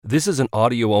This is an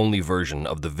audio-only version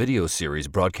of the video series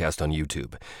broadcast on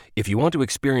YouTube. If you want to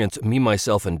experience Me,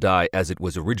 Myself, and Die as it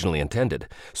was originally intended,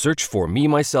 search for Me,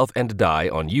 Myself, and Die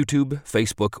on YouTube,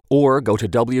 Facebook, or go to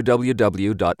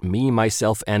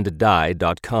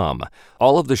www.memyselfanddie.com.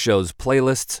 All of the show's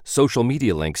playlists, social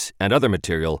media links, and other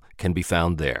material can be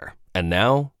found there. And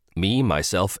now, Me,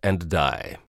 Myself, and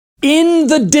Die. In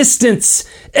the distance,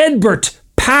 Edbert,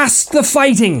 past the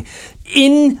fighting,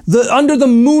 under the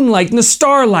moonlight and the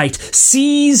starlight,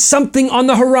 sees something on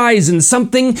the horizon,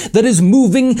 something that is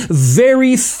moving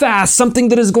very fast, something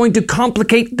that is going to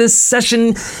complicate this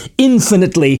session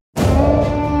infinitely.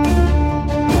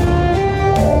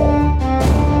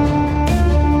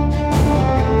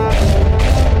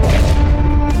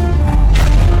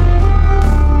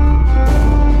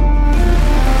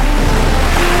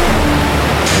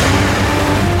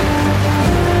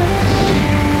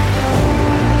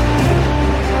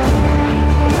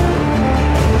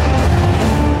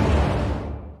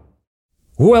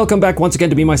 Welcome back once again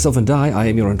to Me, Myself, and Die. I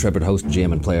am your intrepid host,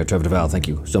 GM and player, Trevor Duval. Thank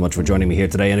you so much for joining me here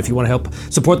today. And if you want to help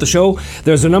support the show,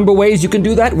 there's a number of ways you can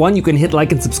do that. One, you can hit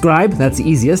like and subscribe. That's the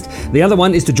easiest. The other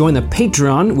one is to join the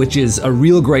Patreon, which is a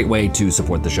real great way to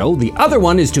support the show. The other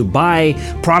one is to buy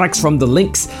products from the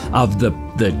links of the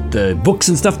books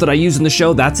and stuff that I use in the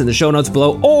show. That's in the show notes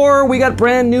below. Or we got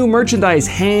brand new merchandise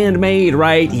handmade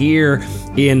right here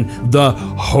in the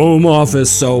home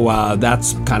office. So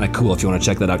that's kind of cool. If you want to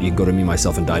check that out, you can go to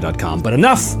memyselfanddie.com. But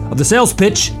enough of the sales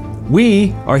pitch.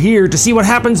 We are here to see what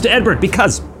happens to Edbert,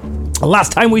 because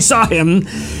last time we saw him,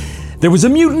 there was a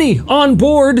mutiny on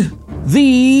board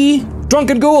the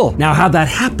Drunken Ghoul. Now, how that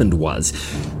happened was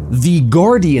the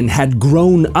Guardian had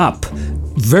grown up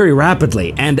very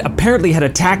rapidly and apparently had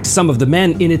attacked some of the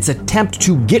men in its attempt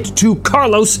to get to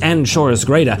Carlos and Shoris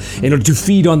Greta in order to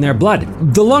feed on their blood.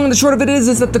 The long and the short of it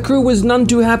is that the crew was none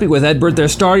too happy with Edbert.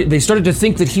 They started to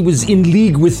think that he was in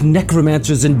league with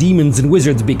necromancers and demons and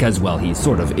wizards because, well, he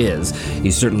sort of is.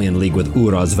 He's certainly in league with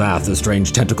Uraz Vath, the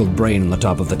strange tentacled brain on the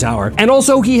top of the tower. And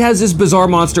also he has this bizarre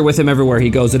monster with him everywhere he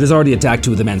goes that has already attacked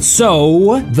two of the men.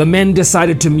 So the men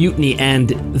decided to mutiny, and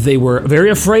they were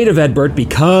very afraid of Edbert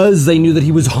because they knew that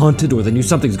he was haunted, or they knew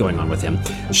something's going on with him.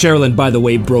 Sherilyn, by the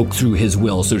way, broke through his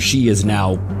will, so she is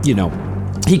now,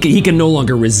 he can no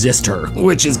longer resist her,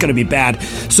 which is going to be bad.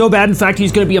 So bad, in fact,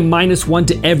 he's going to be a -1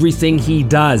 to everything he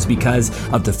does because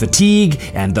of the fatigue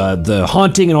and the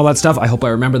haunting and all that stuff. I hope I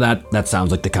remember that. That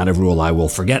sounds like the kind of rule I will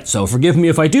forget, so forgive me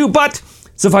if I do, but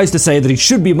suffice to say that he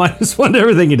should be -1 to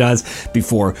everything he does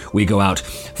before we go out.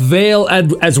 Vale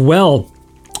as well,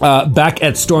 back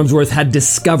at Stormsworth, had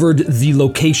discovered the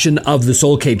location of the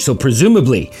Soul Cage, so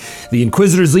presumably the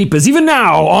Inquisitor's Leap is even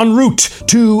now en route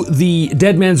to the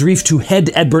Dead Man's Reef to head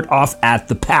Edbert off at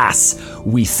the pass,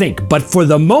 we think. But for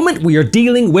the moment, we are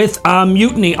dealing with a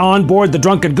mutiny on board the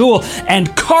Drunken Ghoul,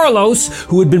 and Carlos,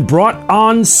 who had been brought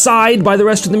on side by the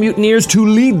rest of the mutineers to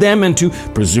lead them and to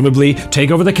presumably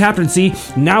take over the captaincy,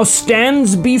 now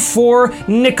stands before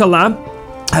Nicola,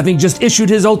 having just issued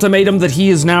his ultimatum that he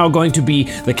is now going to be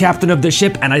the captain of the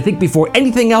ship. And I think before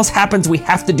anything else happens, we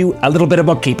have to do a little bit of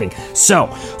bookkeeping. So,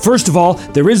 first of all,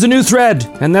 there is a new thread,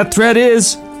 and that thread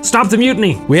is stop the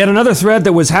mutiny. We had another thread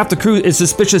that was half the crew is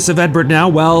suspicious of Edbert now.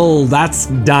 Well, that's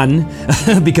done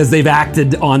because they've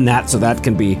acted on that, so that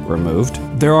can be removed.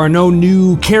 There are no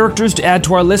new characters to add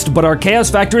to our list, but our chaos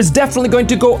factor is definitely going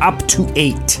to go up to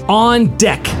 8. On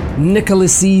deck,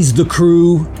 Nicholas sees the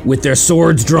crew with their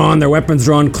swords drawn, their weapons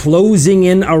drawn, closing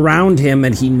in around him,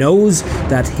 and he knows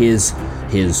that his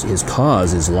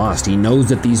cause is lost. He knows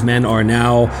that these men are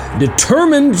now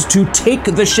determined to take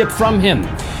the ship from him.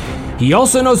 He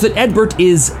also knows that Edbert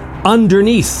is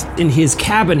underneath in his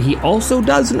cabin. He also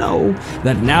does know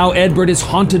that now Edbert is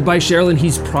haunted by Sherilyn.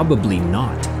 He's probably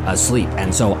not asleep.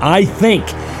 And so I think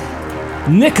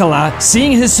Nicola,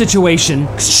 seeing his situation,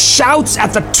 shouts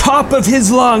at the top of his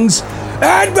lungs,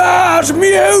 "Edbert,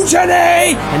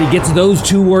 mutiny!" And he gets those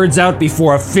two words out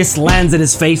before a fist lands in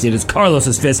his face. It is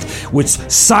Carlos's fist, which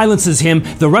silences him.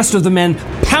 The rest of the men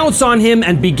pounce on him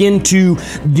and begin to,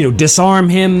 disarm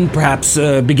him, perhaps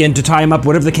begin to tie him up,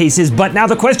 whatever the case is. But now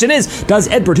the question is, does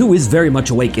Edbert, who is very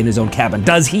much awake in his own cabin,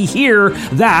 does he hear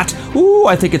that? Ooh,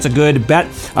 I think it's a good bet.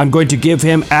 I'm going to give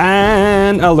him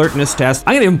an alertness test.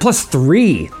 I'm going to give him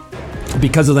 +3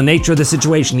 because of the nature of the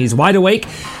situation. He's wide awake.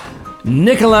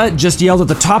 Nicola just yelled at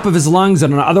the top of his lungs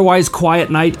on an otherwise quiet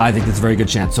night. I think that's a very good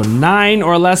chance. So 9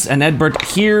 or less, and Edbert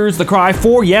hears the cry.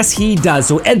 4, yes, he does.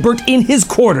 So Edbert, in his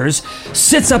quarters,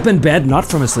 sits up in bed, not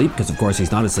from asleep, because of course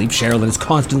he's not asleep. Sherilyn is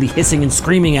constantly hissing and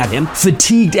screaming at him.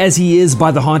 Fatigued as he is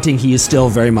by the haunting, he is still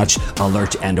very much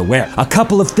alert and aware. A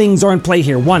couple of things are in play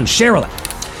here. 1, Sherilyn.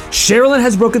 Sherilyn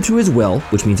has broken through his will,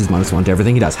 which means he's -1 to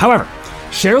everything he does. However,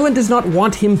 Sherilyn does not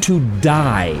want him to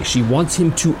die. She wants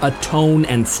him to atone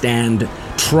and stand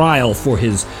trial for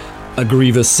his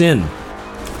grievous sin.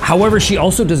 However, she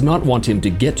also does not want him to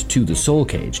get to the soul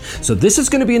cage. So this is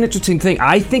going to be an interesting thing.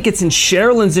 I think it's in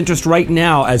Sherilyn's interest right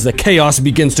now as the chaos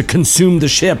begins to consume the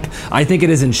ship. I think it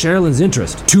is in Sherilyn's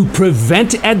interest to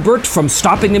prevent Edbert from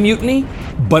stopping the mutiny,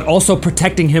 but also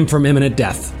protecting him from imminent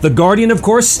death. The Guardian, of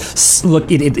course,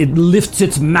 look, it lifts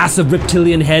its massive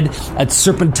reptilian head, its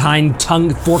serpentine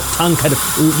tongue, forked tongue kind of,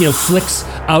 flicks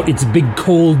out its big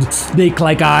cold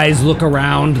snake-like eyes, look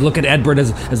around, look at Edbert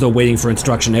as though waiting for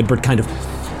instruction. Edbert kind of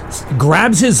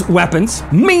grabs his weapons.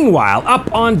 Meanwhile, up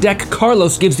on deck,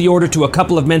 Carlos gives the order to a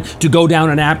couple of men to go down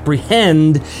and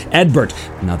apprehend Edbert.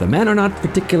 Now, the men are not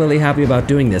particularly happy about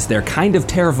doing this. They're kind of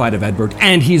terrified of Edbert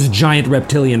and his giant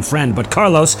reptilian friend, but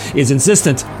Carlos is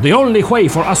insistent. The only way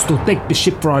for us to take the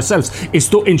ship for ourselves is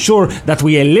to ensure that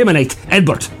we eliminate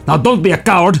Edbert. Now, don't be a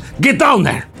coward. Get down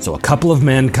there. So a couple of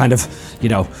men kind of,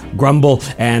 grumble,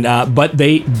 and but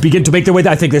they begin to make their way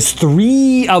down. I think there's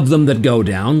 3 of them that go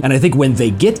down, and I think when they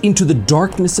get into the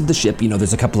darkness of the ship,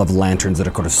 there's a couple of lanterns that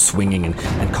are kind of swinging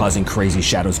and causing crazy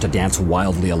shadows to dance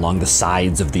wildly along the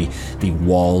sides of the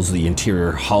walls, the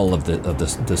interior hull of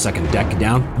the second deck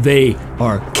down. They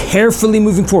are carefully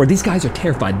moving forward. These guys are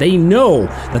terrified. They know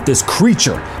that this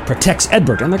creature protects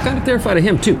Edbert, and they're kind of terrified of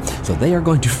him too. So they are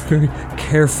going to very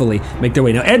carefully make their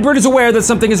way. Now, Edbert is aware that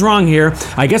something is wrong here.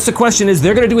 I guess the question is,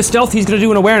 they're going to do a stealth, he's going to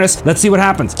do an awareness. Let's see what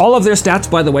happens. All of their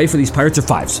stats, by the way, for these pirates are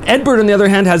 5s. Edbert, on the other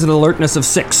hand, has an alertness of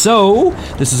 6. So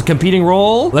this is a competing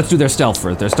roll. Let's do their stealth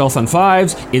first. Their stealth on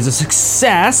 5s is a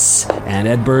success, and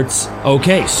Edbert's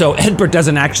okay. So Edbert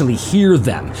doesn't actually hear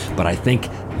them, but I think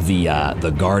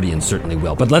the Guardian certainly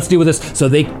will. But let's deal with this. So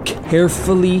they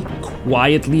carefully,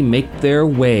 quietly make their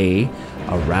way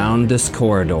around this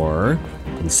corridor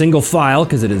in single file,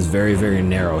 because it is very, very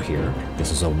narrow here.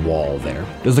 This is a wall there.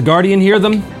 Does the Guardian hear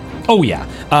them? Oh yeah.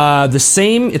 The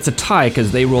same, it's a tie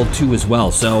because they rolled 2 as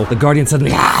well. So the Guardian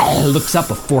suddenly looks up,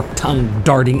 a forked tongue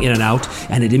darting in and out,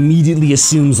 and it immediately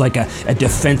assumes like a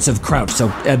defensive crouch. So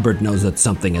Edbert knows that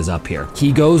something is up here.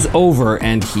 He goes over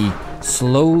and he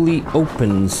slowly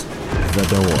opens the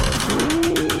door.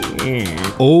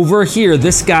 Over here,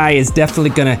 this guy is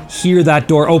definitely gonna hear that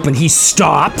door open. He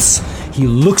stops. He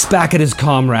looks back at his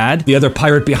comrade. The other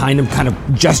pirate behind him kind of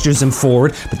gestures him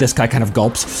forward, but this guy kind of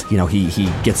gulps. He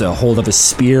gets a hold of his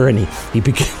spear and he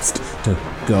begins to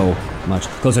go much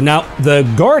closer. Now, the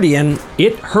Guardian,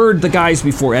 it heard the guys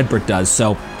before Edbert does,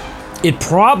 so it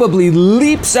probably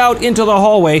leaps out into the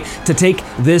hallway to take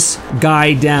this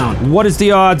guy down. What is the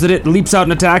odds that it leaps out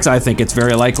and attacks? I think it's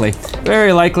very likely.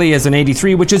 Very likely is an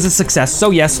 83, which is a success.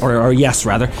 So yes, or yes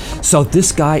rather. So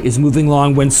this guy is moving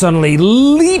along when suddenly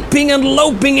leaping and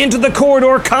loping into the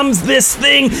corridor comes this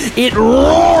thing. It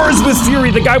roars with fury.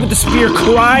 The guy with the spear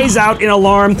cries out in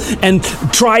alarm and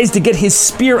tries to get his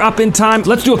spear up in time.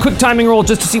 Let's do a quick timing roll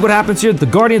just to see what happens here. The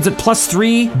Guardian's at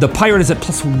 +3. The pirate is at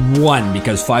 +1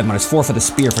 because 5 minus 4 for the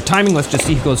spear. For timing, let's just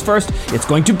see who goes first. It's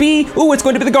going to be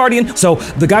the Guardian. So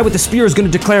the guy with the spear is going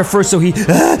to declare first. So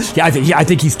I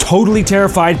think he's totally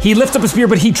terrified. He lifts up a spear,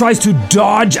 but he tries to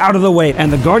dodge out of the way. And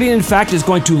the Guardian, in fact, is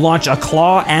going to launch a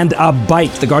claw and a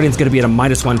bite. The Guardian's going to be at a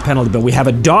 -1 penalty, but we have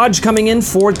a dodge coming in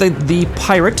for the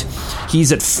pirate.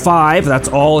 He's at 5. That's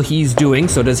all he's doing.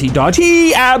 So does he dodge?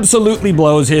 He absolutely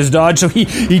blows his dodge. So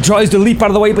he tries to leap out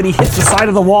of the way, but he hits the side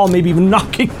of the wall, maybe even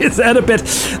knocking his head a bit.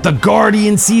 The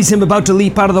Guardian sees him about to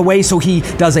leap out of the way, so he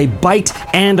does a bite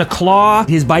and a claw.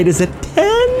 His bite is at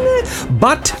 10,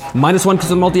 but -1 because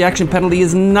the multi-action penalty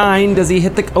is 9. Does he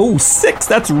hit the... 6.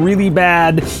 That's really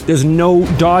bad. There's no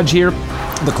dodge here.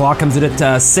 The claw comes in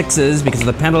at 6s because of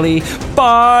the penalty.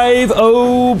 5.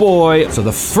 Oh boy. So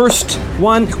the first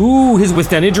one, his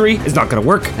withstand injury is not going to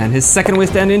work. And his second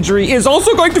withstand injury is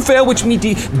also going to fail, which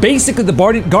means basically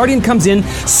the Guardian comes in,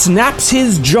 snaps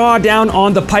his jaw down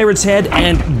on the pirate's head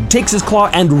and takes his claw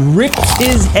and rips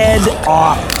his head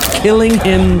off, killing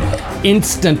him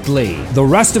instantly. The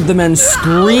rest of the men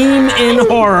scream in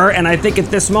horror, and I think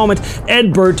at this moment,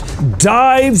 Edbert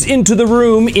dives into the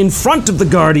room in front of the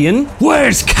Guardian.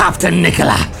 Where's Captain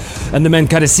Nicola? And the men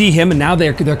kind of see him, and now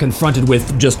they're confronted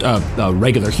with just a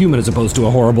regular human as opposed to a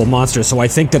horrible monster. So I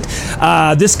think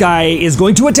that this guy is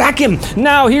going to attack him.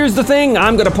 Now, here's the thing.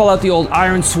 I'm going to pull out the old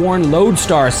Ironsworn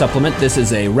Lodestar supplement. This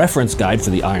is a reference guide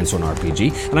for the Ironsworn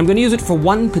RPG, and I'm going to use it for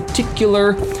one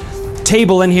particular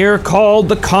table in here called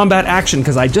the combat action,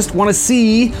 because I just want to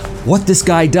see what this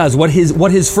guy does, what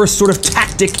his first sort of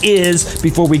tactic is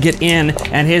before we get in.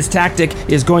 And his tactic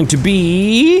is going to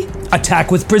be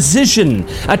attack with precision.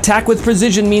 Attack with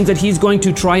precision means that he's going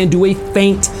to try and do a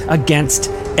feint against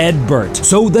Edbert.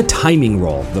 So the timing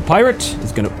roll. The pirate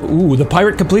is gonna, the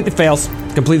pirate completely fails,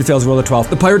 roll a 12.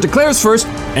 The pirate declares first,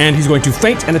 and he's going to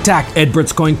feint and attack.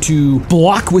 Edbert's going to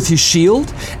block with his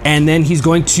shield, and then he's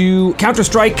going to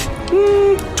counter-strike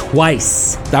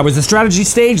twice. That was the strategy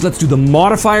stage. Let's do the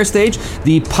modifier stage.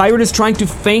 The pirate is trying to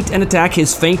feint and attack.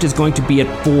 His feint is going to be at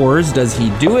 4s. Does he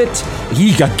do it?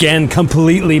 He again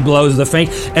completely blows the feint.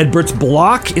 Edbert's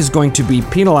block is going to be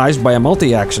penalized by a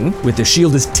multi-action. With the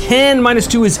shield is 10, minus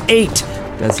 2 is 8.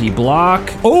 Does he block?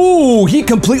 Oh, he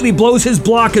completely blows his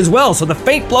block as well. So the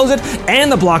feint blows it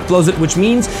and the block blows it, which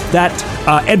means that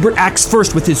Edbert acts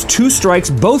first with his 2 strikes,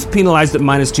 both penalized at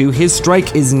minus 2. His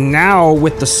strike is now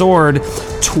with the sword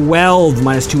 12,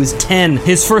 minus 2 is 10.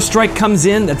 His first strike comes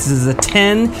in, this is a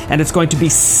 10, and it's going to be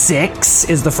 6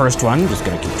 is the first one. Just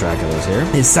gonna keep track of those here.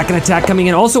 His second attack coming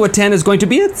in, also a 10, is going to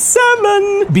be at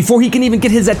 7. Before he can even get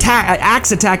his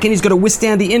axe attack in, he's gonna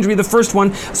withstand the injury of the first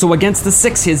one. So against the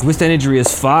 6, his withstand injury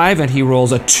is 5, and he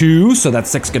rolls a 2, so that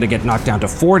 6 gonna get knocked down to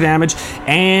 4 damage,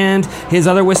 and his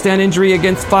other withstand injury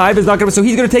against 5 is not gonna, so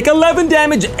he's gonna take 11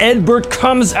 damage. Edbert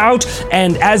comes out,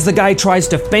 and as the guy tries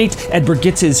to feint, Edbert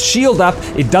gets his shield up.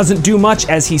 It doesn't do much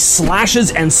as he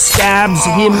slashes and stabs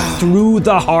him through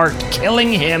the heart,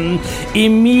 killing him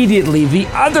immediately. The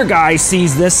other guy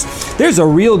sees this. There's a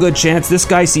real good chance this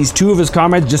guy sees 2 of his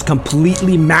comrades just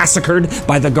completely massacred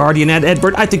by the Guardian and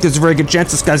Edbert. I think there's a very good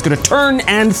chance this guy's gonna turn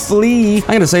and flee.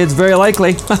 I'm gonna say it's very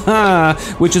likely,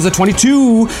 which is a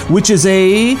 22, which is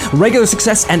a regular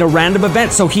success and a random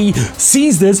event. So he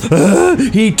sees this,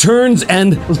 he turns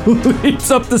and leaps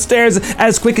up the stairs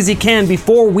as quick as he can.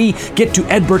 Before we get to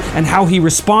Edbert and how he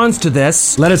responds to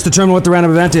this, let us determine what the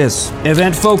random event is.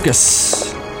 Event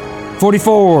focus,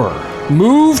 44.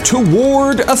 Move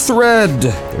toward a thread.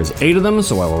 There's 8 of them,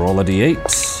 so I will roll a d8.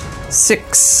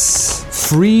 6.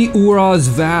 Free Uraz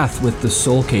Vath with the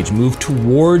Soul Cage. Move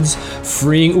towards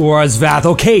freeing Uraz Vath.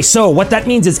 Okay, so what that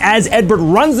means is as Edbert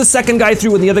runs the second guy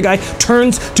through and the other guy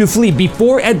turns to flee,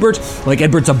 before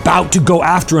Edbert's about to go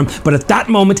after him, but at that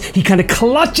moment, he kind of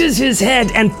clutches his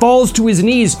head and falls to his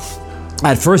knees.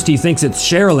 At first he thinks it's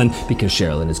Sherilyn, because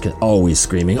Sherilyn is always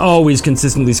screaming, always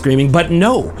consistently screaming, but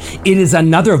no, it is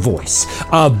another voice.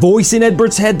 A voice in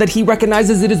Edbert's head that he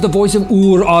recognizes. It is the voice of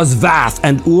Uraz Vath,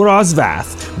 and Uraz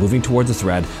Vath, moving towards the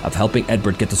thread of helping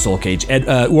Edbert get the soul cage.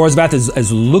 Uraz Vath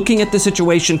is looking at the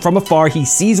situation from afar. He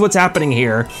sees what's happening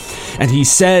here, and he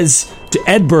says to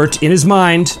Edbert in his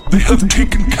mind, "They have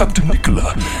taken Captain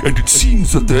Nicola, and it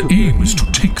seems that their aim is to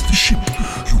take the ship.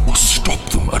 You must stop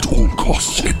them at all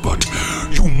costs, Edbert.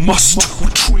 You must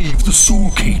retrieve the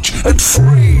soul cage and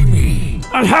free me."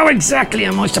 And how exactly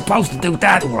am I supposed to do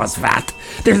that, Uraz Vath?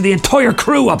 There's the entire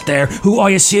crew up there who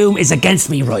I assume is against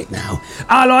me right now.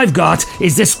 All I've got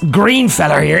is this green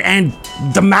fella here and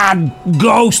the mad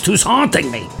ghost who's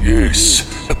haunting me. Yes,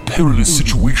 a perilous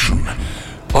situation.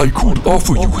 I could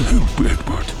offer you help,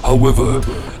 Edbert. However,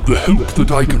 the help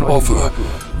that I can offer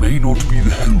may not be the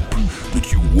help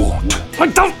that you want. I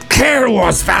don't care,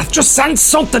 Uraz Vath. Just send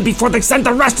something before they send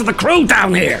the rest of the crew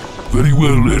down here. Very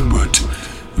well, Edbert.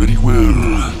 Very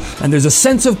well. And there's a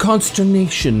sense of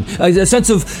consternation, a sense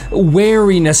of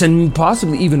wariness, and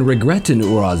possibly even regret in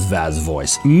Uraz Vath's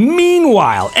voice.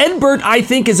 Meanwhile, Edbert, I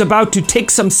think, is about to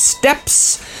take some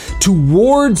steps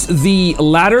towards the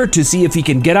ladder to see if he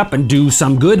can get up and do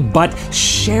some good, but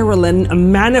Sherilyn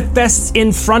manifests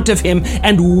in front of him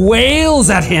and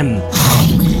wails at him.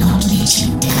 "I will not let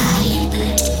you die,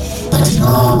 Edbert, but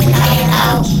nor will I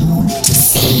allow you to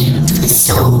save the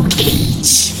soul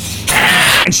cage."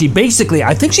 And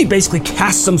I think she basically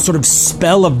cast some sort of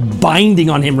spell of binding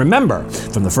on him. Remember,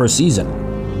 from the first season,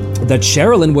 that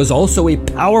Sherilyn was also a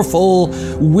powerful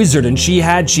wizard, and she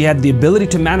had the ability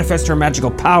to manifest her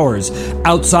magical powers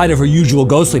outside of her usual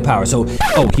ghostly power. So,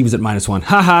 he was at -1.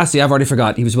 Haha, see, I've already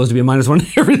forgot. He was supposed to be a -1.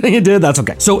 Everything he did, that's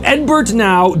okay. So Edbert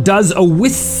now does a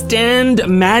withstand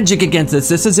magic against this.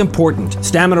 This is important.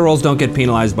 Stamina rolls don't get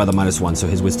penalized by the -1, so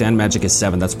his withstand magic is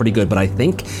 7. That's pretty good, but I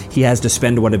think he has to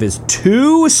spend one of his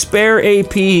 2 spare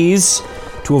APs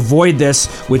to avoid this,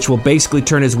 which will basically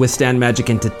turn his withstand magic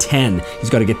into 10.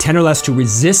 He's got to get 10 or less to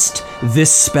resist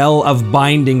this spell of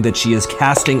binding that she is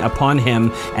casting upon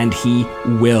him, and he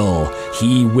will.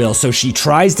 So she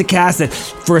tries to cast it.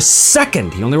 For a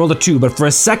second, he only rolled a 2, but for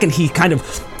a second he kind of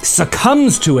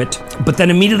succumbs to it, but then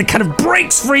immediately kind of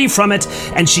breaks free from it,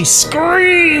 and she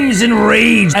screams in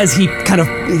rage as he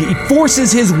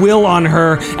forces his will on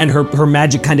her, and her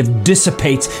magic kind of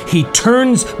dissipates. He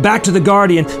turns back to the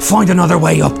Guardian, find another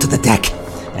way up to the deck.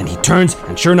 And he turns,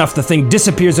 and sure enough, the thing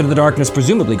disappears into the darkness,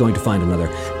 presumably going to find another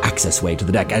access way to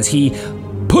the deck as he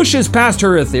pushes past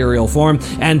her ethereal form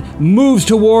and moves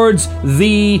towards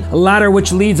the ladder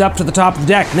which leads up to the top of the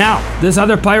deck. Now, this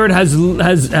other pirate has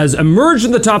emerged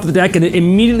from the top of the deck and it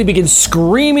immediately begins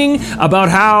screaming about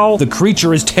how the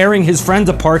creature is tearing his friends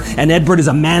apart and Edbert is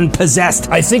a man possessed.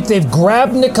 I think they've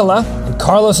grabbed Nicola, and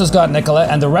Carlos has got Nicola,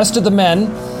 and the rest of the men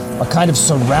are kind of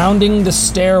surrounding the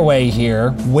stairway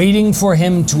here, waiting for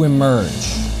him to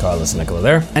emerge. Carlos and Nicola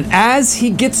there. And as he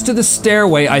gets to the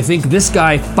stairway, I think this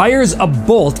guy fires a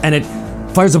bolt, and it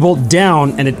fires a bolt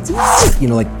down, and it,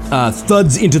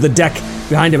 thuds into the deck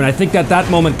behind him. And I think at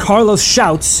that moment, Carlos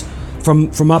shouts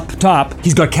from up top.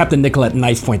 He's got Captain Nicola at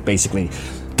knife point, basically.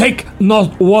 Take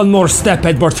not one more step,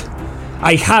 Edbert.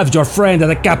 I have your friend and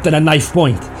the captain at knife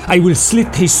point. I will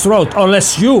slit his throat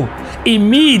unless you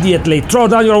immediately throw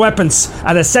down your weapons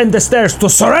and ascend the stairs to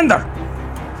surrender.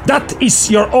 That is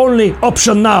your only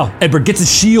option now. Edbert gets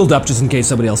his shield up just in case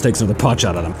somebody else takes another pot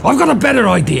shot at him. I've got a better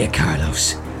idea,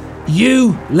 Carlos.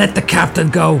 You let the captain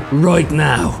go right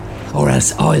now, or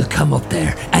else I'll come up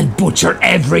there and butcher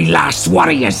every last one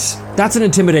of yous. That's an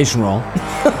intimidation roll.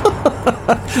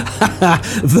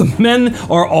 The men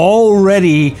are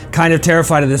already kind of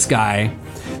terrified of this guy.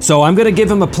 So I'm going to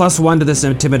give him a +1 to this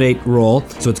intimidate roll.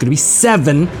 So it's going to be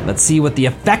 7. Let's see what the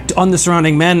effect on the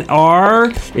surrounding men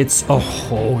are. It's,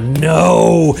 oh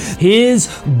no. His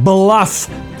bluff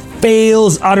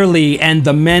fails utterly, and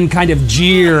the men kind of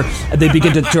jeer. They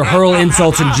begin to hurl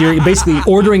insults and jeer, basically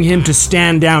ordering him to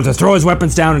stand down, to throw his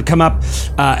weapons down and come up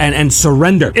and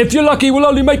surrender. If you're lucky, we'll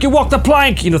only make you walk the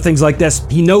plank. Things like this.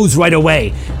 He knows right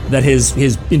away that his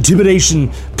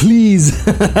intimidation pleas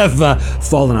have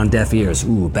fallen on deaf ears.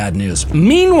 Ooh, bad news.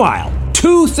 Meanwhile,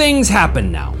 2 things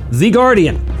happen now. The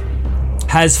Guardian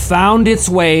has found its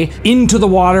way into the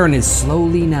water and is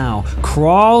slowly now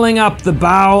crawling up the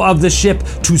bow of the ship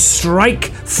to strike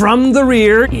from the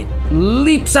rear. It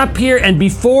leaps up here, and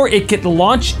before it can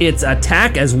launch its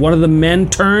attack, as one of the men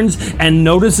turns and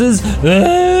notices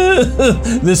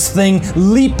this thing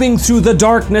leaping through the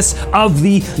darkness of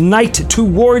the night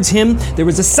towards him, there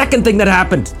was a second thing that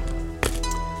happened.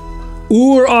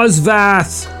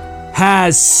 Ur-Ozvath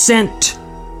has sent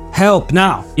help.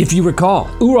 Now, if you recall,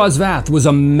 Ur-Ozvath was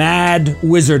a mad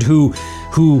wizard who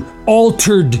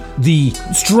altered the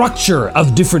structure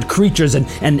of different creatures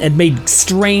and made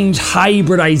strange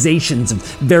hybridizations of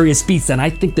various beasts. And I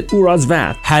think that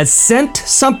Ur-Ozvath has sent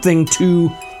something to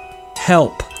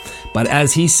help. But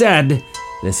as he said,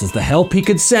 this is the help he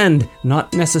could send,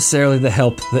 not necessarily the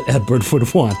help that Edbert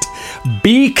would want.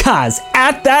 Because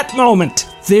at that moment,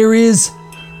 there is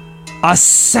a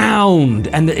sound,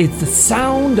 and it's the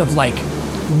sound of like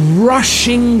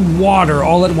rushing water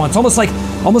all at once, almost like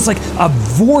a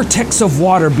vortex of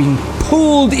water being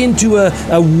pulled into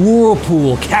a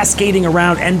whirlpool, cascading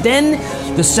around, and then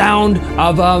the sound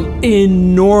of an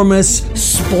enormous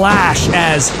splash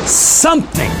as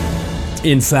something,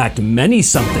 in fact many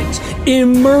somethings,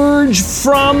 emerge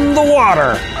from the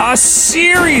water. A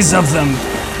series of them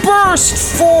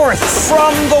burst forth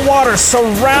from the water,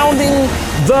 surrounding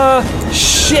the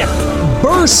ship,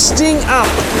 bursting up,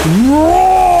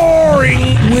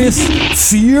 roaring with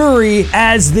fury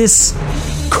as this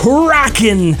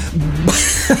kraken,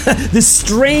 this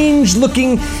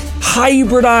strange-looking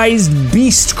hybridized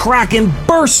beast kraken,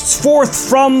 bursts forth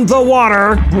from the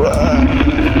water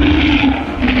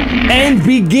and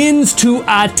begins to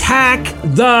attack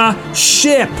the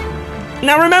ship.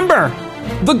 Now remember,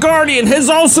 the Guardian has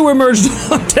also emerged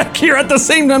on deck here at the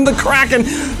same time. The Kraken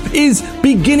is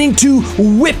beginning to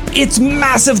whip its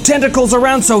massive tentacles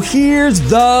around. So here's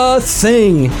the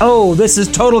thing. Oh, this is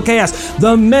total chaos.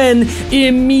 The men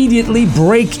immediately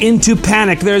break into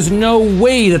panic. There's no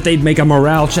way that they'd make a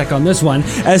morale check on this one.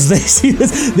 As they see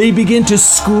this, they begin to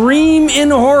scream in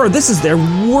horror. This is their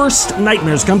worst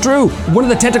nightmares come true. One of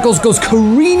the tentacles goes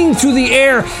careening through the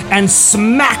air and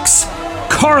smacks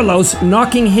Carlos,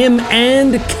 knocking him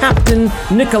and Captain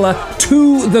Nicola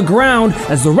to the ground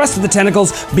as the rest of the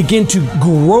tentacles begin to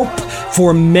grope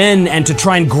for men and to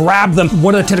try and grab them.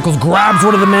 One of the tentacles grabs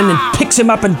one of the men and picks him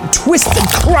up and twists and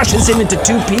crushes him into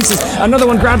 2 pieces. Another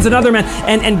one grabs another man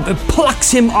and plucks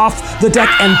him off the deck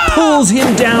and pulls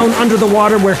him down under the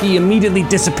water, where he immediately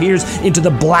disappears into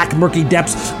the black, murky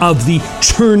depths of the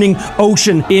churning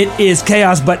ocean. It is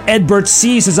chaos, but Edbert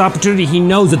sees his opportunity. He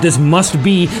knows that this must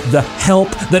be the help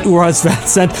help that Urazvath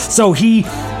sent. So he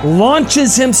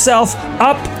launches himself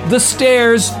up the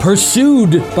stairs,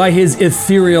 pursued by his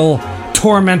ethereal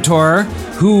tormentor,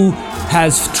 who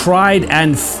has tried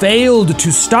and failed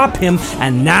to stop him,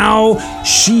 and now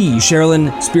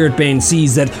Sherilyn Spiritbane,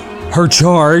 sees that her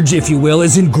charge, if you will,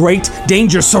 is in great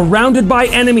danger, surrounded by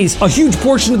enemies. A huge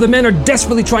portion of the men are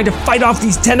desperately trying to fight off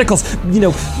these tentacles,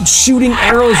 shooting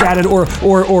arrows at it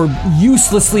or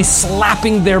uselessly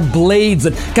slapping their blades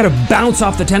that kind of bounce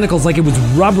off the tentacles like it was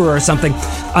rubber or something.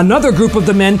 Another group of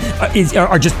the men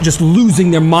are just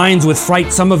losing their minds with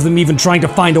fright, some of them even trying to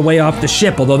find a way off the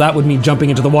ship, although that would mean jumping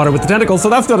into the water with the tentacles, so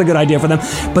that's not a good idea for them.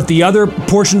 But the other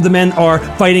portion of the men are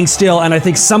fighting still, and I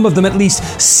think some of them at least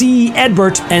see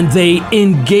Edbert, and they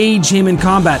engage him in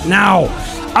combat. Now,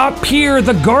 up here,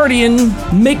 the Guardian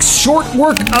makes short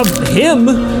work of him,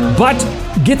 but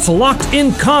gets locked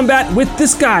in combat with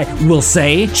this guy, we'll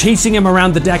say, chasing him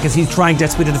around the deck as he's trying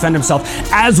desperately to defend himself,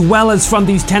 as well as from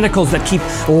these tentacles that keep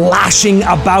lashing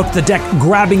about the deck,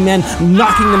 grabbing men,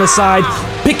 knocking them aside,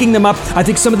 picking them up. I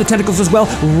think some of the tentacles as well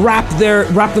wrap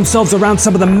themselves around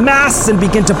some of the masts and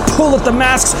begin to pull at the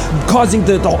masts, causing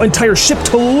the entire ship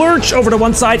to lurch over to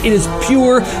one side. It is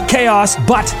pure chaos,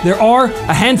 but there are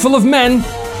a handful of men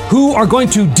who are going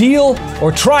to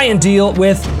try and deal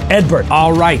with Edbert.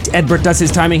 All right, Edbert does his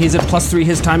timing. He's at +3.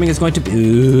 His timing is going to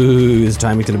be... his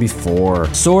timing's going to be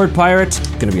 4. Sword Pirate,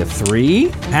 going to be a 3.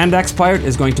 Hand Axe Pirate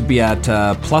is going to be at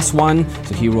 +1,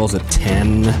 so he rolls a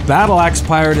 10. Battle Axe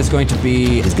Pirate is going to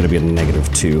be a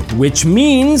 -2, which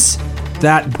means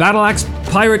that Battle Axe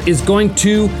Pirate is going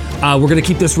to... we're going to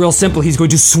keep this real simple. He's going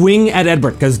to swing at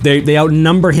Edbert because they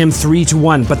outnumber him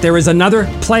 3-1. But there is another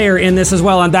player in this as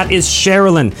well, and that is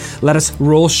Sherilyn. Let us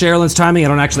roll Sherilyn's timing. I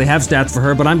don't actually have stats for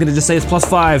her, but I'm going to just say it's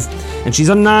 +5. And she's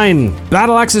a 9.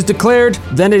 Battle Axe is declared.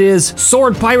 Then it is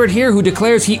Sword Pirate here who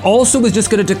declares he also was just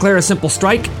going to declare a simple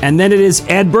strike. And then it is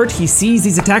Edbert. He sees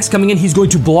these attacks coming in. He's going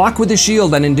to block with his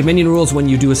shield. And in Dominion rules, when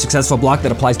you do a successful block,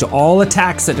 that applies to all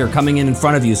attacks that are coming in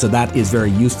front of you. So that is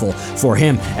very useful for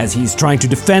him as he's trying to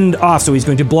defend off. So he's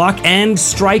going to block and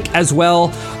strike as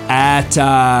well at,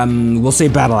 we'll say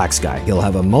Battle Axe guy. He'll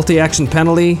have a multi-action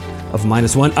penalty of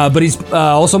 -1, but he's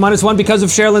also -1 because of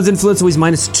Sherilyn's influence, so he's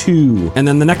 -2. And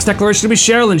then the next declaration will be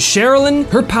Sherilyn. Sherilyn,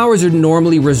 her powers are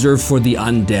normally reserved for the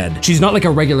undead. She's not like a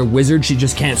regular wizard. She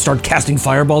just can't start casting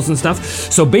fireballs and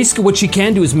stuff. So basically what she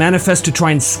can do is manifest to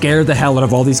try and scare the hell out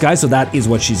of all these guys, so that is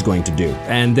what she's going to do.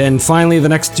 And then finally, the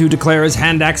next two declares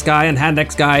Hand Axe Guy, and Hand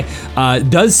Axe Guy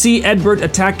does see Edbert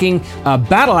attacking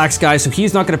Battle Axe Guy, so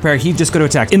he's not going to pair, he's just going to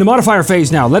attack. In the modifier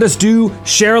phase now, let us do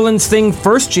Sherilyn's thing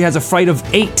first. She has a fright of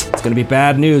 8. It's going to be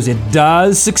bad news. It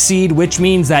does succeed, which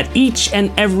means that each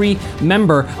and every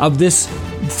member of this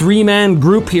 3-man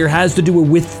group here has to do a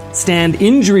withstand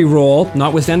injury roll,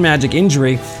 not withstand magic,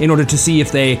 injury, in order to see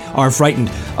if they are frightened.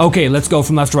 Okay, let's go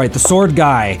from left to right. The sword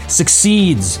guy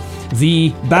succeeds.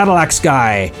 The battle axe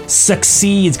guy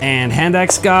succeeds, and hand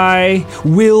axe guy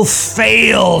will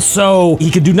fail. So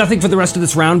he could do nothing for the rest of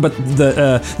this round, but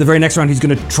the very next round he's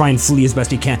going to try and flee as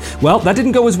best he can. Well, that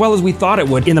didn't go as well as we thought it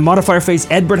would. In the modifier phase,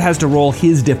 Edbert has to roll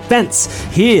his defense.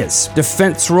 His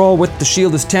defense roll with the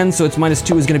shield is 10, so its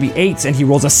 -2 is going to be 8, and he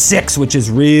rolls a 6, which is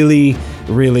really,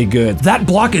 really good. That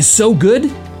block is so good,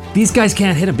 these guys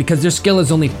can't hit him because their skill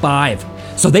is only 5.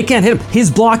 So they can't hit him. His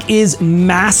block is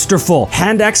masterful.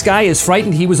 Hand axe guy is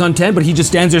frightened. He was on 10, but he just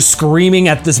stands there screaming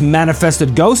at this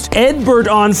manifested ghost.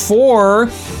 Edbert on 4.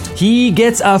 He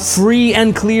gets a free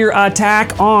and clear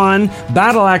attack on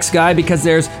Battle Axe guy because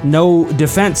there's no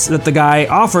defense that the guy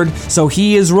offered. So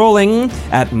he is rolling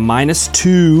at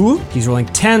 -2. He's rolling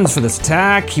 10s for this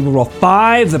attack. He will roll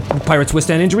 5. The pirate's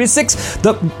withstand injury is 6.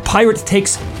 The pirate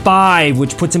takes 5,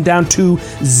 which puts him down to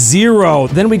 0.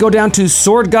 Then we go down to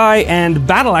Sword Guy and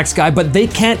Battle Axe guy, but they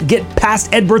can't get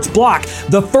past Edbert's block.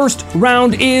 The first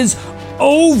round is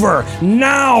over.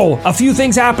 Now, a few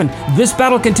things happen. This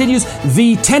battle continues.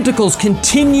 The tentacles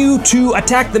continue to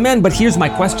attack the men, but here's my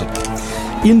question.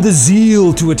 In the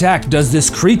zeal to attack, does this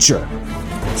creature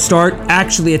start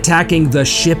actually attacking the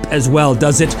ship as well?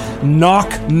 Does it knock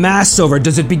masts over?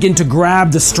 Does it begin to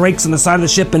grab the strakes on the side of the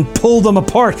ship and pull them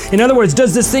apart? In other words,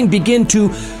 does this thing begin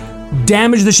to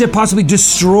damage the ship, possibly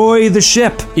destroy the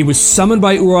ship? It was summoned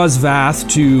by Urazvath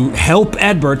to help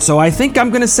Edbert, so I think I'm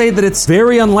going to say that it's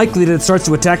very unlikely that it starts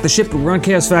to attack the ship, but we're on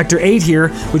Chaos Factor 8 here,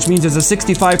 which means there's a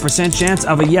 65% chance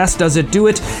of a yes. Does it do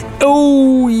it?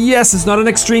 Oh, yes. It's not an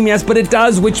extreme yes, but it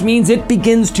does, which means it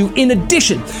begins to, in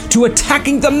addition to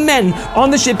attacking the men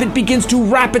on the ship, it begins to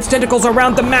wrap its tentacles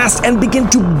around the mast and begin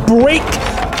to break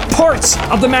Parts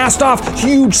of the mast off,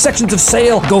 huge sections of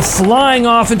sail go flying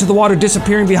off into the water,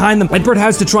 disappearing behind them. Edbert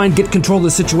has to try and get control of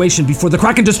the situation before the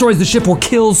Kraken destroys the ship or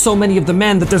kills so many of the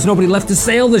men that there's nobody left to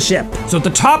sail the ship. So at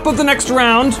the top of the next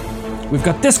round, we've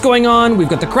got this going on, we've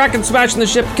got the Kraken smashing the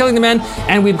ship, killing the men,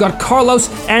 and we've got Carlos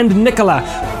and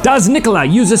Nicola. Does Nicola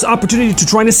use this opportunity to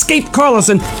try and escape Carlos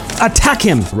and attack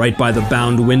him? Right by the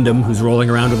bound Wyndham, who's rolling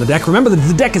around on the deck. Remember that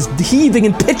the deck is heaving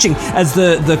and pitching as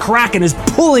the Kraken is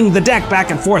pulling the deck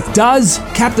back and forth. Does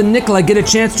Captain Nicola get a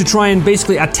chance to try and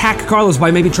basically attack Carlos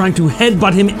by maybe trying to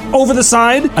headbutt him over the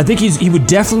side? I think he would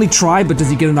definitely try, but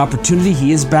does he get an opportunity?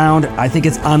 He is bound. I think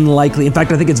it's unlikely. In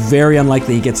fact, I think it's very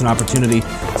unlikely he gets an opportunity.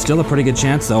 Still a pretty good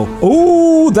chance though.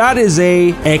 Oh, that is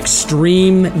a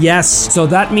extreme yes. So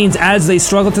that means as they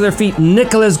struggle to their feet,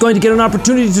 Nicola is going to get an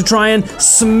opportunity to try and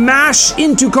smash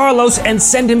into Carlos and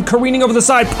send him careening over the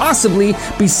side, possibly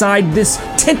beside this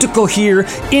tentacle here.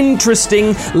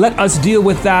 Interesting. Let us deal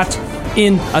with that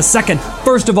in a second.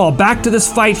 First of all, back to this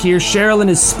fight here. Sherilyn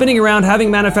is spinning around, having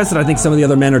manifested. I think some of the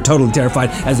other men are totally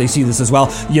terrified as they see this as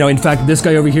well. You know, in fact, this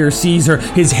guy over here sees her.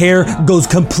 His hair goes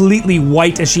completely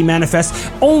white as she manifests,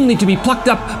 only to be plucked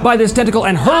up by this tentacle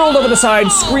and hurled over the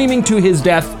side, screaming to his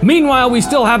death. Meanwhile, we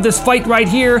still have this fight right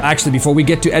here. Actually, before we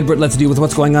get to Edbert, let's deal with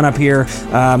what's going on up here.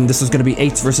 This is going to be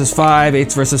 8s versus 5,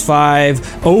 8s versus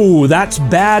 5. Oh, that's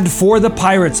bad for the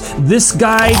pirates. This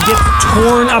guy gets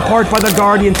torn apart by the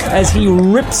Guardian as he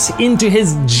rips into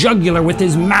his jugular with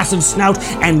his massive snout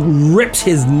and rips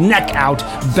his neck out.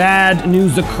 Bad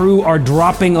news, the crew are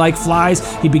dropping like flies.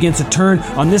 He begins to turn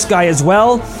on this guy as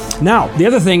well. Now, the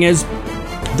other thing is,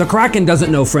 the Kraken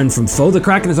doesn't know friend from foe. The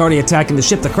Kraken is already attacking the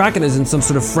ship. The Kraken is in some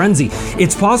sort of frenzy.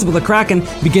 It's possible the Kraken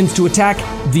begins to attack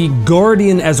the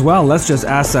Guardian as well. Let's just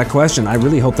ask that question. I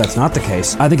really hope that's not the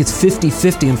case. I think it's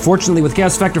 50-50. Unfortunately, with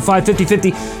Chaos Factor 5,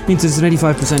 50-50 means there's an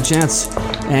 85% chance.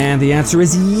 And the answer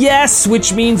is yes,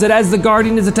 which means that as the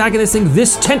Guardian is attacking this thing,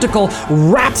 this tentacle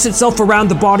wraps itself around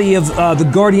the body of the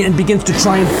Guardian and begins to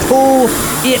try and pull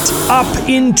it up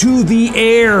into the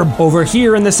air. Over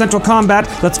here in the central combat,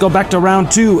 let's go back to round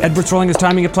 2. Edbert's rolling his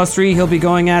timing at +3. He'll be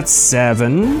going at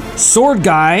 7. Sword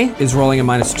guy is rolling at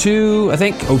 -2, I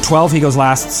think. Oh, 12, he goes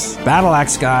last. Battle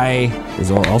axe guy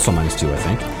is also -2, I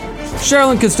think.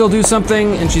 Sherilyn can still do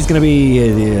something, and she's gonna be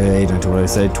 8, 9, 10, what did I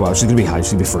say? 12. She's gonna be high,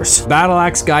 she's gonna be first. Battle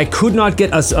axe guy could not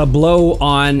get us a blow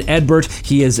on Edbert.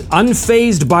 He is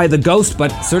unfazed by the ghost,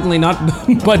 but certainly not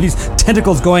by these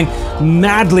tentacles going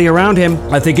madly around him.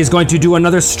 I think he's going to do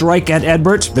another strike at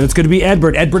Edbert. Then it's gonna be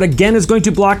Edbert. Edbert again is going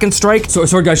to block and strike. So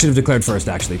sword guy should have declared first,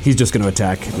 actually. He's just gonna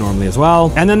attack normally as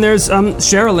well. And then there's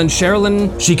Sherilyn.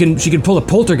 Sherilyn, she can pull a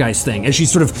poltergeist thing as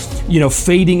she's sort of,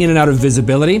 fading in and out of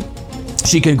visibility.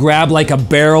 She can grab like a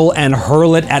barrel and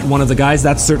hurl it at one of the guys.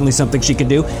 That's certainly something she can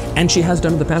do. And she has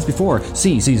done in the past before.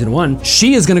 Season 1.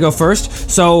 She is gonna go first.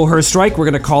 So her strike, we're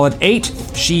gonna call it 8.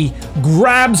 She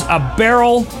grabs a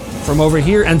barrel from over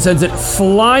here and sends it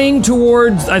flying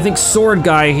towards, I think, sword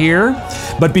guy here.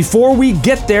 But before we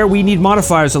get there, we need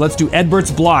modifiers. So let's do Edbert's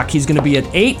block. He's gonna be at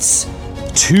 8s.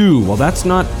 2. Well, that's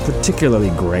not particularly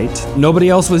great. Nobody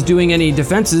else was doing any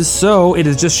defenses, so it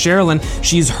is just Sherilyn.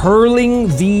 She's hurling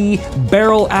the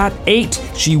barrel at 8.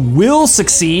 She will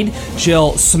succeed.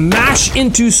 She'll smash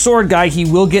into sword guy. He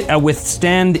will get a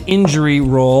withstand injury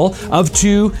roll of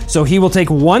 2, so he will take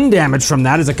 1 damage from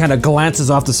that as it kind of glances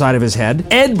off the side of his head.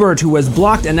 Edbert, who was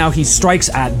blocked, and now he strikes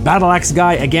at battle axe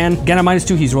guy again. Again at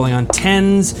 -2. He's rolling on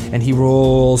 10s, and he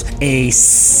rolls a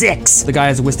 6. The guy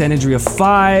has a withstand injury of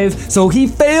 5, so he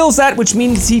fails that, which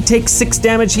means he takes 6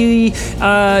 damage. He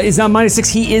is now -6.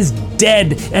 He is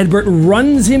dead. Edbert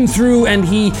runs him through and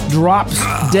he drops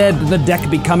dead, the deck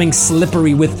becoming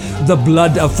slippery with the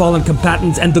blood of fallen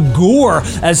combatants and the gore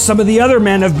as some of the other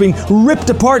men have been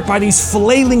ripped apart by these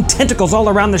flailing tentacles all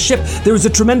around the ship. There was a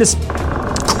tremendous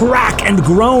crack and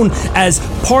groan as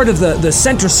part of the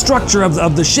center structure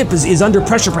of the ship is under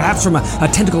pressure, perhaps from a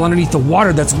tentacle underneath the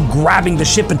water that's grabbing the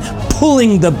ship and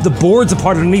pulling the boards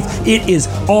apart underneath. It is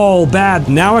all bad.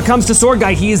 Now it comes to sword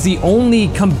guy. He is the only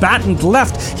combatant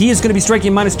left. He is going to be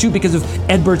striking -2 because of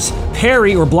Edbert's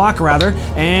parry, or block rather,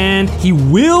 and he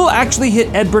will actually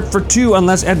hit Edbert for 2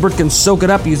 unless Edbert can soak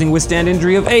it up using withstand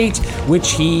injury of 8,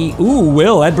 which he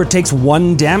will. Edbert takes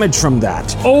 1 damage from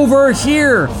that. Over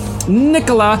here,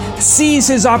 Nicola sees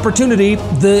his opportunity.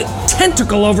 The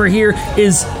tentacle over here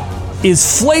is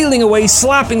flailing away,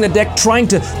 slapping the deck, trying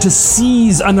to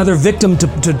seize another victim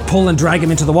to pull and drag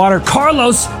him into the water.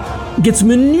 Carlos gets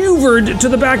maneuvered to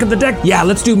the back of the deck. Yeah,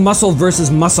 let's do muscle versus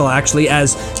muscle, actually,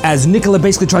 as Nicola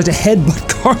basically tries to headbutt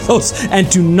Carlos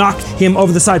and to knock him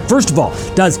over the side. First of all,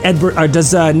 does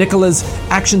Nicola's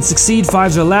action succeed,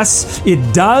 5s or less?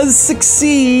 It does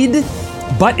succeed,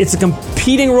 but it's a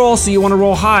competing roll, so you want to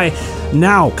roll high.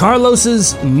 Now,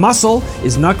 Carlos's muscle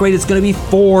is not great. It's going to be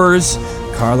 4s.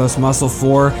 Carlos muscle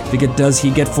 4. Does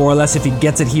he get 4 or less? If he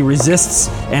gets it, he resists,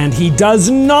 and he does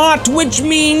not, which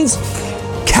means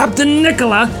Captain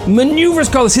Nicola maneuvers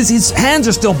Carlos. His hands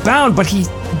are still bound, but he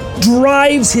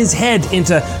drives his head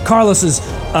into Carlos's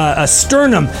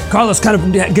sternum. Carlos kind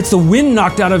of gets the wind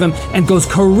knocked out of him and goes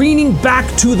careening back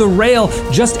to the rail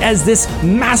just as this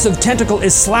massive tentacle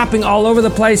is slapping all over the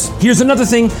place. Here's another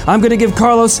thing. I'm going to give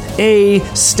Carlos a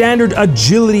standard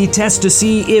agility test to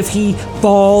see if he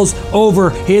falls over.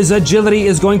 His agility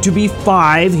is going to be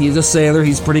 5. He's a sailor.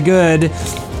 He's pretty good.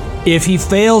 If he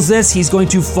fails this, he's going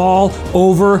to fall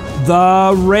over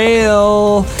the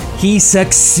rail. He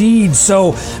succeeds.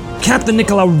 So Captain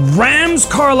Nicola rams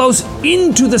Carlos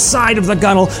into the side of the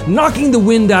gunnel, knocking the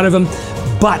wind out of him,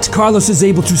 but Carlos is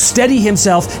able to steady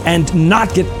himself and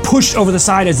not get pushed over the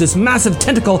side as this massive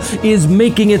tentacle is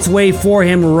making its way for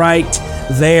him right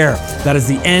there. That is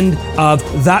the end of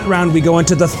that round. We go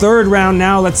into the third round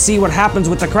now. Let's see what happens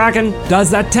with the Kraken. Does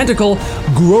that tentacle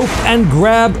grope and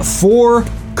grab for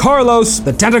Carlos?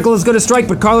 The tentacle is going to strike,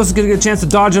 but Carlos is going to get a chance to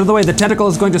dodge out of the way. The tentacle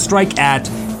is going to strike at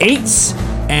 8s,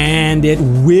 and it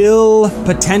will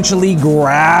potentially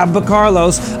grab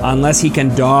Carlos unless he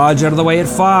can dodge out of the way at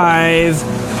 5.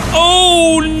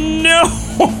 Oh no!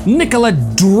 Nicola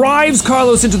drives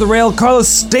Carlos into the rail. Carlos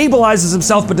stabilizes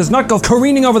himself but does not go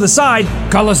careening over the side.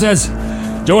 Carlos says,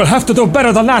 "You will have to do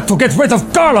better than that to get rid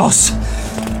of Carlos."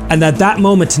 And at that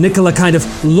moment, Nicola kind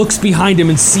of looks behind him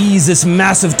and sees this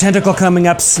massive tentacle coming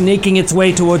up, snaking its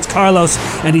way towards Carlos,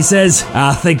 and he says,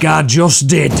 "I think I just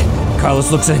did."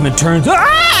 Carlos looks at him and turns,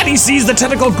 and he sees the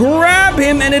tentacle grab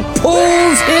him, and it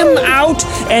pulls him out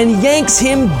and yanks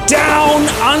him down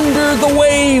under the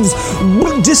waves,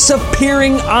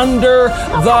 disappearing under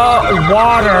the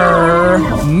water.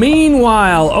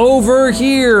 Meanwhile, over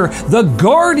here, the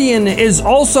Guardian is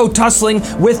also tussling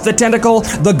with the tentacle.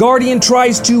 The Guardian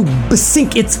tries to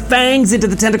sink its fangs into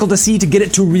the tentacle to get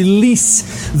it to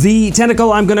release the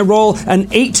tentacle. I'm going to roll an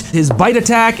 8, his bite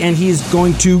attack, and he's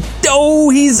going to... Oh,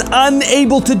 he's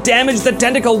unable to damage the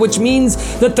tentacle, which means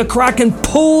that the Kraken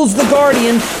pulls the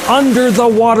Guardian under the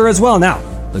water as well. Now,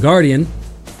 the Guardian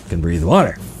can breathe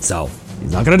water, so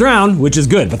he's not going to drown, which is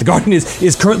good, but the Guardian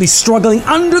is currently struggling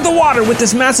under the water with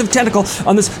this massive tentacle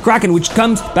on this Kraken, which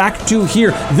comes back to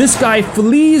here. This guy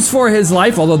flees for his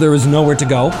life, although there is nowhere to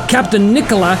go. Captain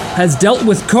Nicola has dealt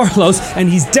with Carlos, and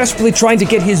he's desperately trying to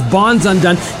get his bonds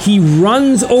undone. He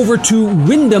runs over to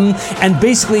Wyndham, and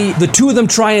basically the two of them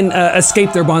try and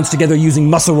escape their bonds together using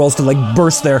muscle rolls to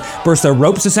burst their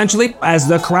ropes, essentially, as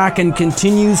the Kraken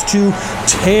continues to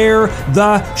tear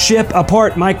the ship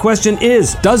apart. My question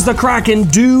is, does the Kraken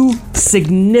do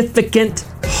significant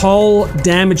hull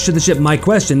damage to the ship? My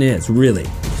question is, really,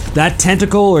 that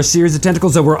tentacle or series of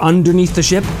tentacles that were underneath the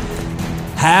ship,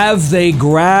 have they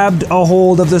grabbed a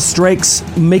hold of the strakes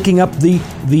making up the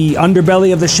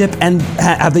underbelly of the ship, and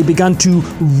have they begun to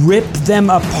rip them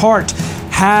apart?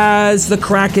 Has the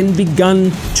Kraken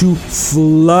begun to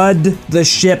flood the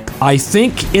ship? I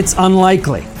think it's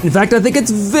unlikely. In fact, I think it's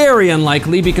very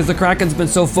unlikely because the Kraken's been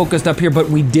so focused up here,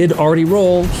 but we did already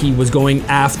roll. He was going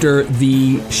after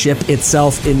the ship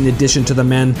itself in addition to the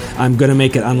men. I'm gonna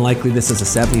make it unlikely. This is a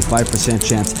 75%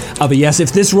 chance of a yes.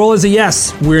 If this roll is a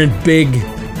yes, we're in big,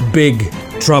 big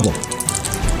trouble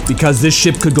because this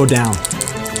ship could go down.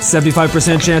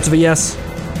 75% chance of a yes.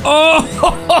 Oh,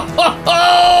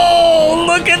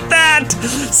 look at that!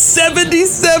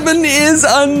 77 is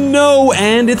a no,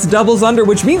 and it's doubles under,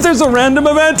 which means there's a random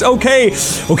event. Okay,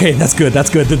 that's good.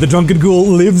 The Drunken Ghoul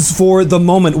lives for the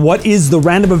moment. What is the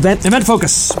random event? Event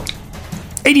focus.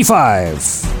 85.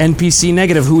 NPC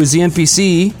negative. Who is the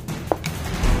NPC?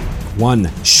 1.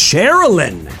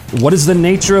 Sherilyn. What is the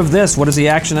nature of this? What is the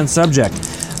action and subject?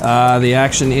 The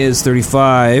action is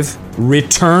 35.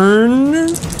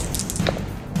 Return.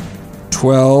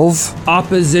 12.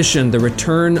 Opposition, the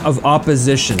return of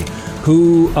opposition.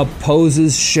 Who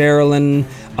opposes Sherilyn?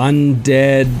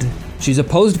 Undead. She's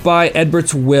opposed by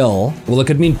Edbert's will. Well, it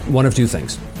could mean one of two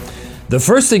things. The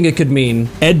first thing it could mean,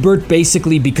 Edbert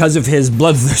basically, because of his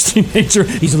bloodthirsty nature,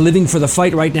 he's living for the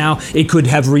fight right now. It could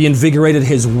have reinvigorated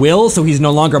his will, so he's no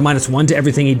longer -1 to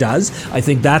everything he does. I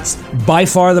think that's by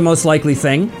far the most likely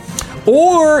thing.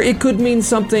 Or it could mean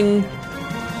something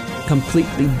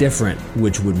completely different,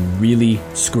 which would really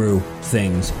screw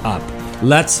things up.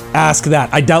 Let's ask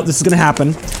that. I doubt this is going to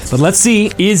happen, but let's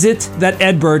see. Is it that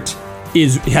Edbert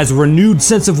has a renewed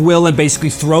sense of will and basically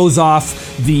throws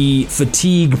off the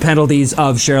fatigue penalties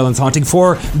of Sherilyn's haunting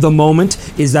for the moment?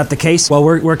 Is that the case? Well,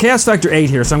 we're Chaos Factor 8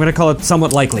 here, so I'm going to call it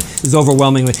somewhat likely. It's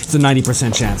overwhelmingly, it's a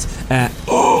 90% chance.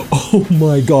 Oh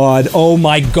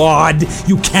my god,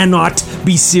 you cannot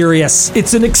be serious.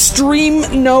 It's an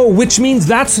extreme no, which means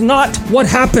that's not what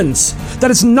happens.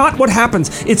 That is not what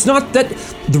happens. It's not that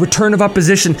the return of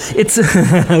opposition, it's,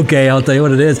 okay, I'll tell you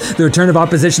what it is. The return of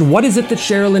opposition, what is it that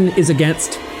Sherilyn is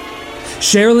against?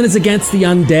 Sherilyn is against the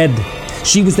undead.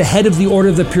 She was the head of the Order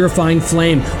of the Purifying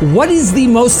Flame. What is the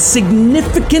most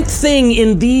significant thing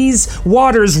in these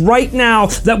waters right now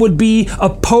that would be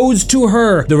opposed to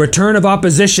her? The return of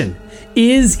opposition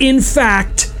is, in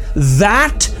fact,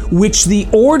 that which the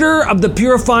Order of the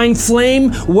Purifying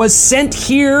Flame was sent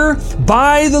here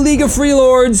by the League of Free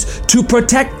Lords to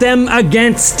protect them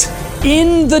against.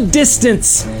 In the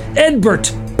distance,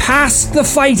 Edbert, past the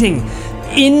fighting,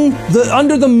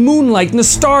 under the moonlight and the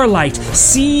starlight,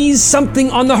 sees something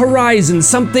on the horizon,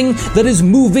 something that is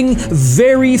moving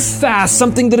very fast,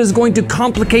 something that is going to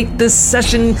complicate this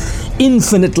session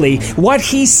infinitely. What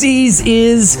he sees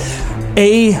is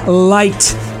a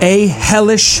light, a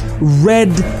hellish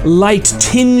red light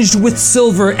tinged with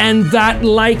silver, and that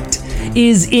light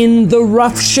is in the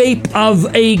rough shape of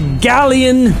a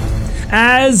galleon,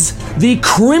 as the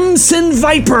Crimson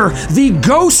Viper, the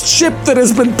ghost ship that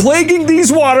has been plaguing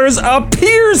these waters,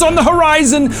 appears on the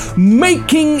horizon,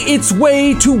 making its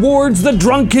way towards the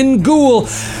drunken ghoul.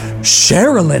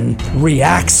 Sherilyn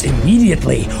reacts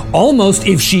immediately, almost,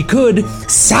 if she could,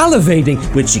 salivating,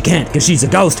 which she can't because she's a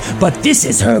ghost, but this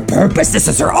is her purpose, this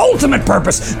is her ultimate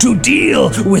purpose, to deal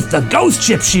with the ghost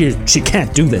ship. She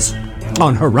can't do this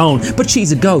on her own, but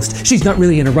she's a ghost. She's not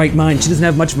really in her right mind. She doesn't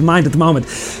have much of a mind at the moment.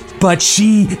 But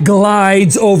she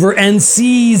glides over and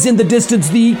sees in the distance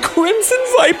the Crimson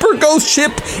Viper ghost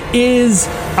ship is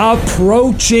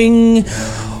approaching.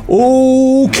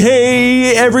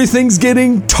 Okay, everything's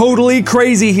getting totally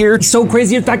crazy here. So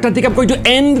crazy, in fact, I think I'm going to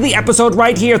end the episode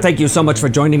right here. Thank you so much for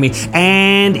joining me.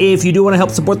 And if you do want to help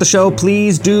support the show,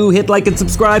 please do hit like and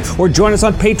subscribe, or join us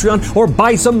on Patreon, or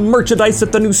buy some merchandise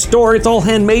at the new store. It's all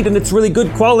handmade and it's really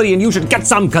good quality, and you should get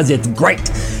some because it's great.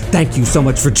 Thank you so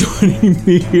much for joining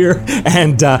me here.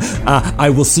 And I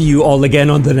will see you all again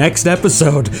on the next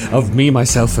episode of Me,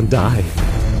 Myself, and Die.